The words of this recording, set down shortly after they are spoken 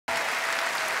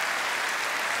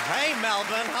Hey,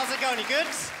 Melbourne. How's it going? You good?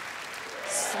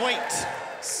 Sweet.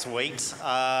 Sweet.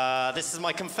 This is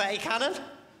my confetti cannon.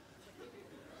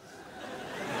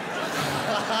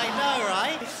 I know,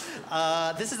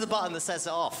 right? This is the button that sets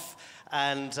it off.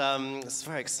 And it's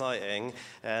very exciting.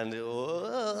 And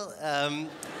you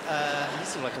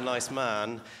seem like a nice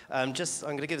man. I'm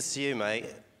going to give this to you, mate.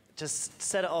 Just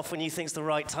set it off when you think it's the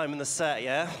right time in the set,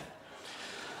 yeah?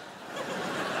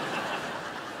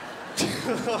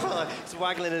 He's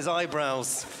waggling his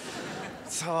eyebrows.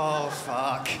 Oh,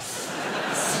 fuck.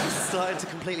 Starting to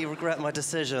completely regret my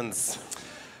decisions.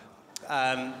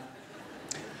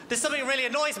 There's something that really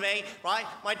annoys me, right?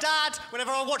 My dad,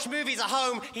 whenever I watch movies at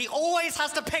home, he always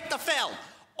has to pick the film.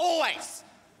 Always.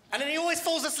 And then he always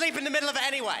falls asleep in the middle of it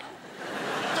anyway.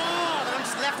 Oh, then I'm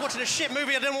just left watching a shit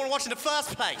movie I didn't want to watch in the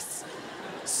first place.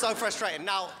 So frustrating.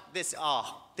 Now, this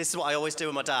is what I always do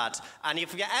with my dad. And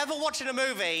if you're ever watching a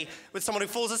movie with someone who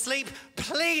falls asleep,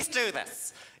 please do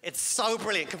this. It's so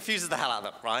brilliant. It confuses the hell out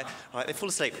of them, right? Right, they fall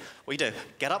asleep. What do you do?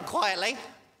 Get up quietly.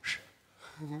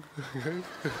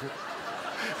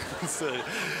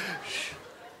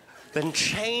 Then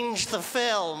change the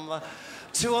film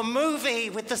to a movie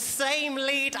with the same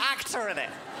lead actor in it.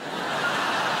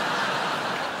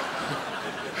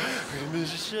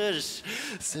 Shush.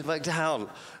 Sit back down.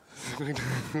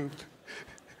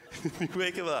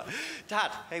 Wake him up.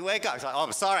 Dad, hey, wake up. He's like, oh,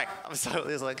 I'm sorry.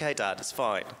 He's like, hey, Dad, it's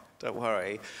fine. Don't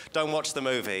worry. Don't watch the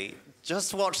movie.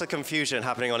 Just watch the confusion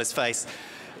happening on his face.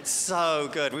 It's so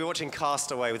good. We were watching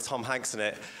Castaway with Tom Hanks in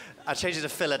it. I changed it to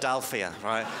Philadelphia,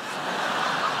 right?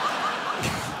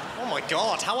 Oh, my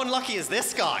God. How unlucky is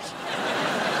this guy?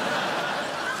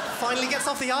 Finally gets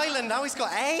off the island. Now he's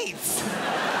got AIDS.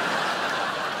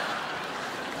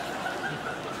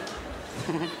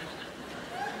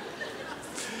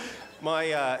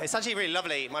 It's actually really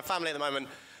lovely. My family at the moment,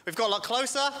 we've got a lot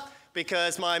closer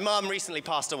because my mum recently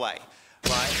passed away,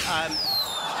 right?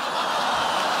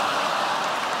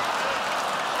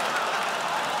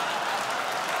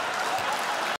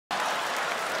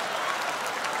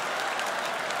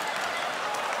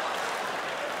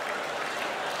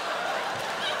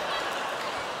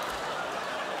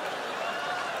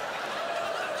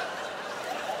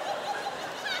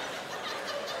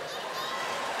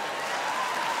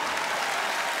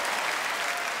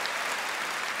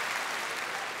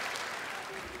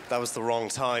 That was the wrong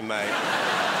time, mate.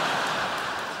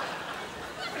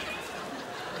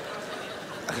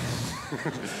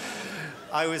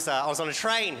 I was on a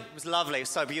train. It was lovely. It was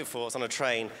so beautiful. I was on a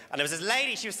train. And there was this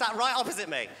lady. She was sat right opposite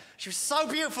me. She was so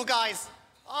beautiful, guys.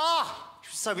 She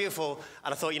was so beautiful.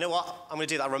 And I thought, you know what? I'm going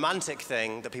to do that romantic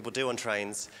thing that people do on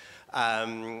trains.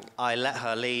 I let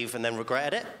her leave and then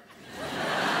regretted it.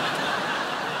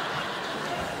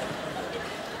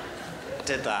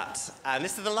 Did that. And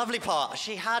this is the lovely part.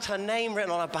 She had her name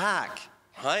written on her back,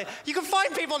 right? You can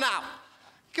find people now.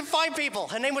 You can find people.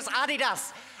 Her name was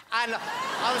Adidas. And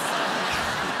I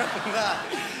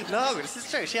was... No, this is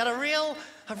true. She had a real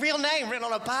name written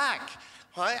on her back,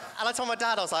 right? And I told my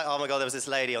dad, I was like, oh my God, there was this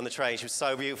lady on the train. She was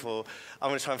so beautiful. I'm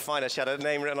going to try and find her. She had her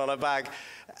name written on her bag.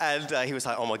 And he was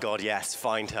like, oh my God, yes,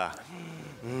 find her.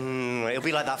 It'll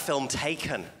be like that film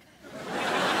Taken.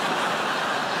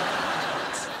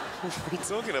 What are you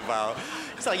talking about?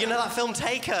 It's like, you know that film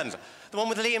Taken? The one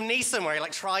with Liam Neeson where he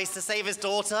like tries to save his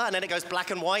daughter and then it goes black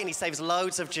and white and he saves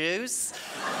loads of Jews?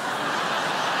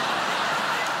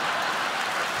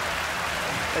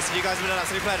 Listen, you guys have been an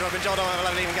absolute pleasure. I've been Joel Dommett. Have a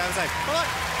lovely evening. Go and safe.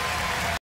 Bye-bye.